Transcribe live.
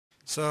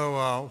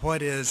So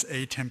what is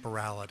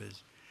atemporality?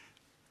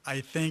 I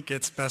think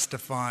it's best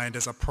defined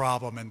as a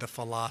problem in the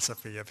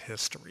philosophy of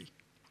history.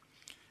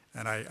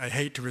 And I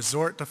hate to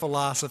resort to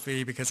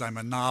philosophy because I'm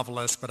a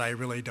novelist, but I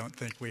really don't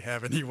think we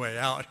have any way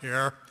out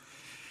here.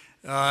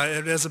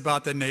 It is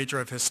about the nature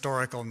of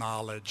historical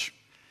knowledge,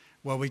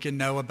 what we can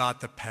know about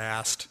the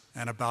past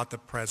and about the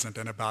present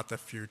and about the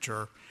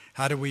future.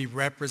 How do we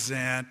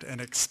represent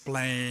and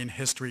explain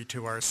history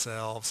to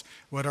ourselves?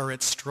 What are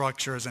its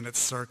structures and its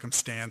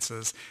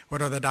circumstances?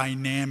 What are the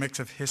dynamics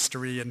of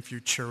history and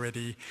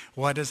futurity?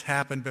 What has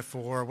happened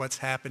before? What's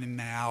happening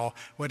now?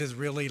 What is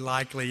really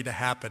likely to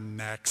happen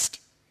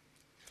next?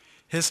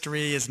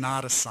 History is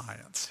not a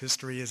science.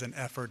 History is an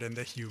effort in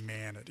the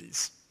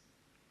humanities.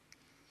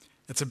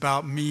 It's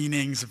about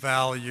meanings,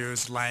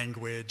 values,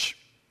 language,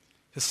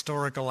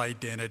 historical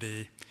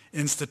identity,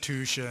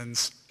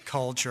 institutions,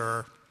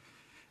 culture.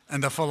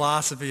 And the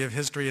philosophy of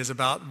history is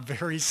about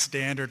very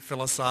standard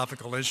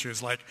philosophical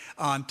issues like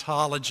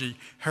ontology,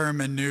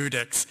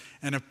 hermeneutics,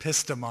 and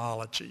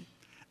epistemology.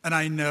 And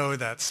I know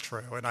that's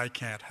true, and I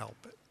can't help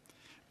it.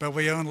 But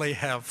we only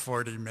have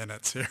 40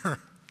 minutes here.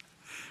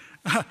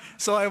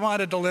 So I want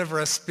to deliver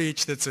a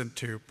speech that's in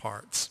two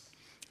parts.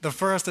 The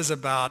first is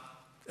about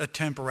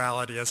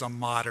atemporality as a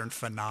modern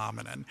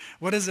phenomenon.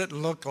 What does it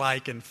look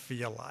like and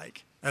feel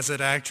like as it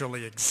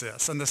actually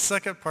exists? And the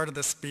second part of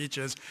the speech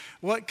is,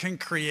 what can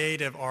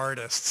creative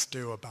artists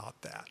do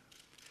about that?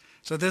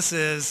 So this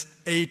is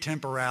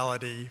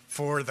atemporality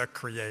for the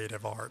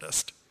creative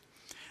artist.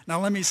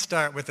 Now let me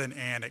start with an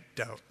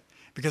anecdote,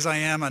 because I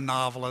am a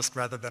novelist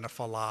rather than a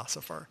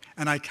philosopher,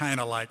 and I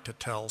kind of like to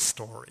tell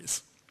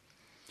stories.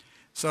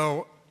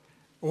 So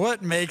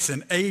what makes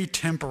an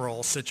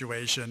atemporal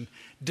situation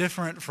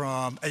different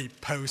from a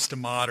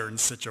postmodern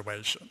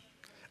situation,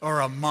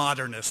 or a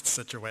modernist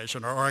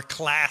situation, or a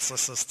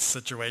classicist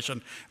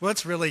situation?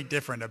 What's really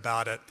different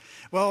about it?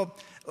 Well,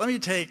 let me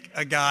take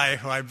a guy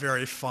who I'm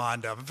very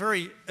fond of, a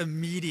very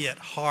immediate,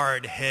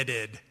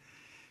 hard-headed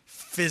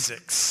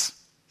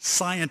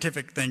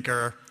scientific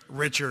thinker,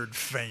 Richard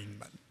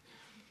Feynman,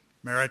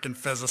 American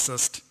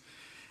physicist.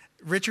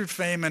 Richard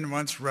Feynman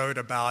once wrote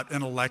about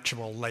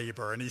intellectual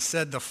labor, and he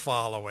said the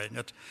following.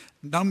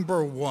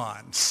 Number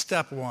one,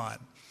 step one,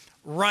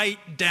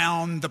 write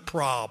down the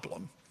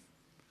problem.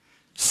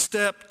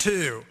 Step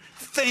two,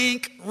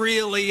 think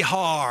really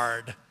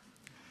hard.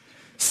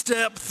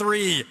 Step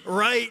three,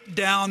 write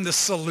down the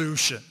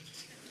solution.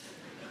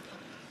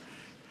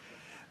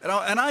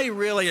 And I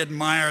really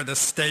admire this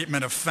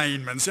statement of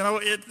Feynman's.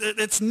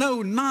 It's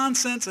no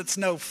nonsense, it's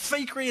no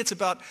fakery, it's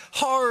about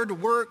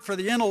hard work for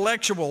the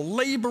intellectual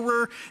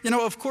laborer.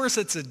 Of course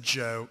it's a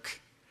joke,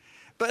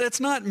 but it's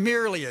not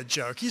merely a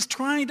joke. He's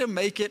trying to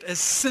make it as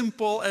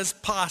simple as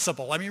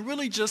possible.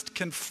 Really just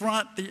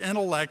confront the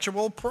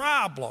intellectual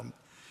problem.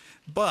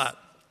 But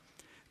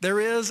there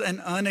is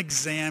an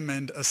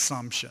unexamined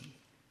assumption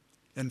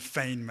in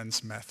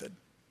Feynman's method,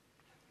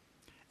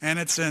 and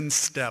it's in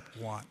step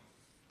one.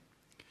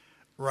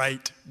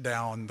 Write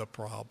down the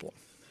problem.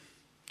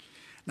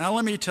 Now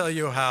let me tell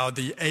you how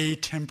the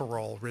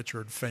atemporal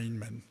Richard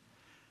Feynman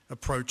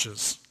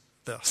approaches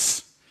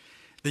this.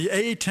 The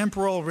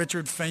atemporal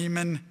Richard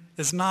Feynman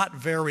is not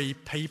very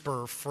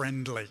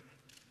paper-friendly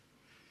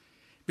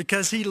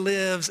because he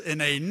lives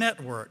in a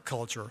network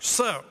culture.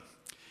 So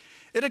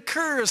it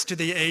occurs to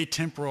the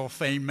atemporal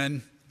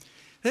Feynman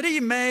that he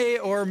may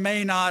or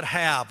may not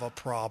have a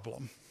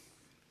problem.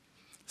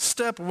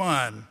 Step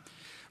one,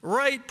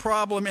 write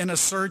problem in a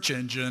search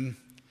engine,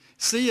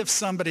 see if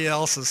somebody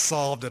else has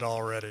solved it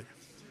already.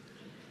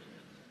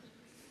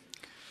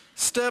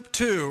 Step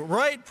two,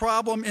 write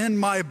problem in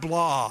my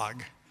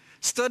blog,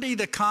 study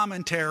the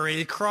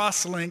commentary,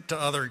 cross-link to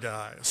other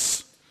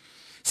guys.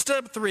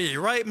 Step three,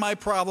 write my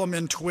problem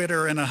in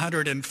Twitter in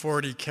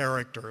 140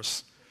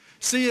 characters.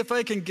 See if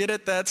I can get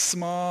it that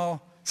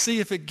small,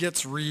 see if it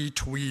gets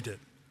retweeted.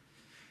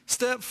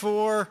 Step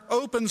four,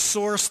 open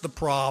source the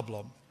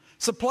problem.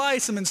 Supply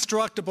some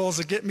instructables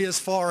that get me as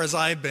far as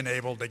I've been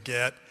able to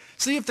get.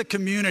 See if the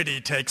community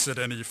takes it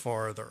any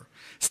farther.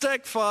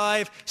 Step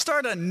five,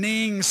 start a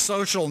Ning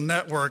social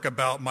network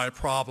about my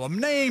problem.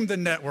 Name the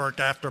network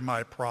after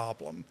my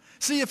problem.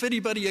 See if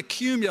anybody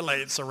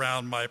accumulates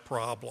around my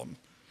problem.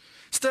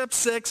 Step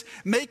six,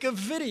 make a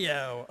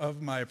video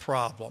of my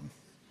problem.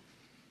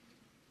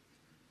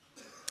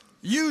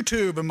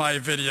 YouTube my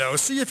video,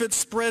 see if it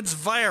spreads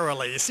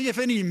virally, see if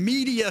any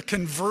media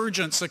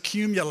convergence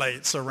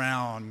accumulates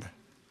around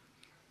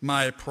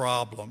my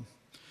problem.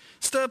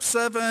 Step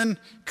seven,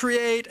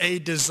 create a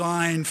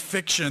design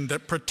fiction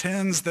that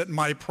pretends that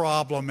my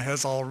problem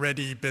has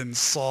already been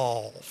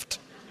solved.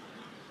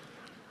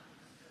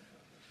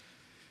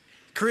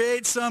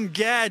 Create some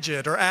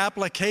gadget or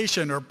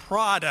application or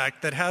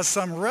product that has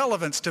some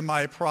relevance to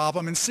my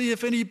problem and see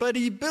if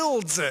anybody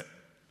builds it.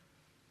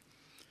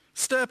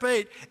 Step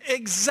eight,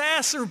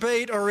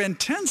 exacerbate or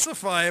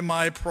intensify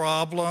my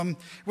problem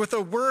with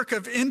a work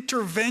of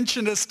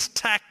interventionist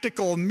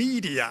tactical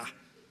media.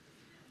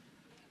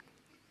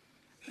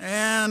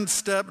 And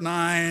step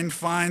nine,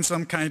 find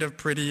some kind of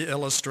pretty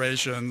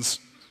illustrations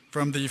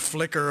from the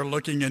flicker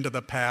looking into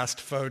the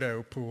past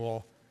photo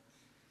pool.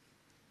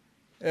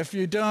 If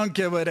you don't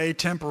get what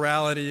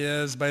atemporality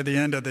is by the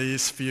end of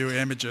these few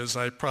images,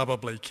 I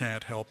probably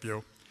can't help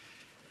you.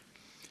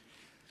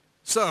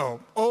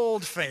 So,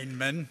 old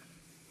Feynman,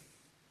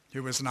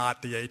 who was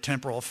not the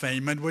atemporal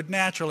Feynman, would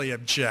naturally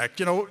object.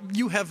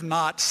 You have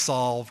not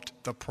solved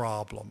the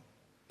problem.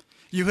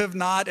 You have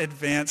not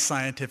advanced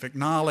scientific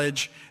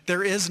knowledge.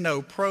 There is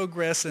no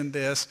progress in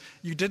this.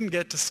 You didn't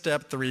get to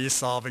step 3,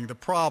 solving the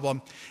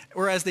problem.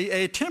 Whereas the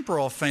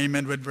atemporal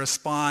Feynman would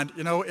respond,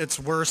 it's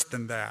worse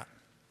than that.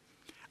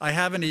 I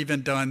haven't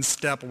even done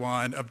step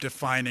 1 of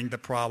defining the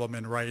problem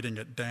and writing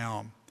it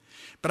down.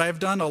 But I've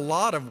done a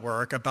lot of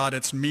work about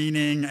its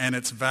meaning and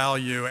its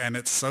value and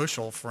its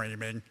social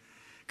framing,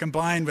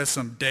 combined with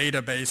some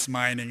database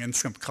mining and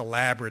some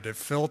collaborative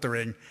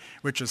filtering,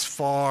 which is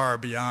far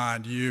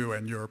beyond you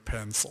and your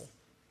pencil.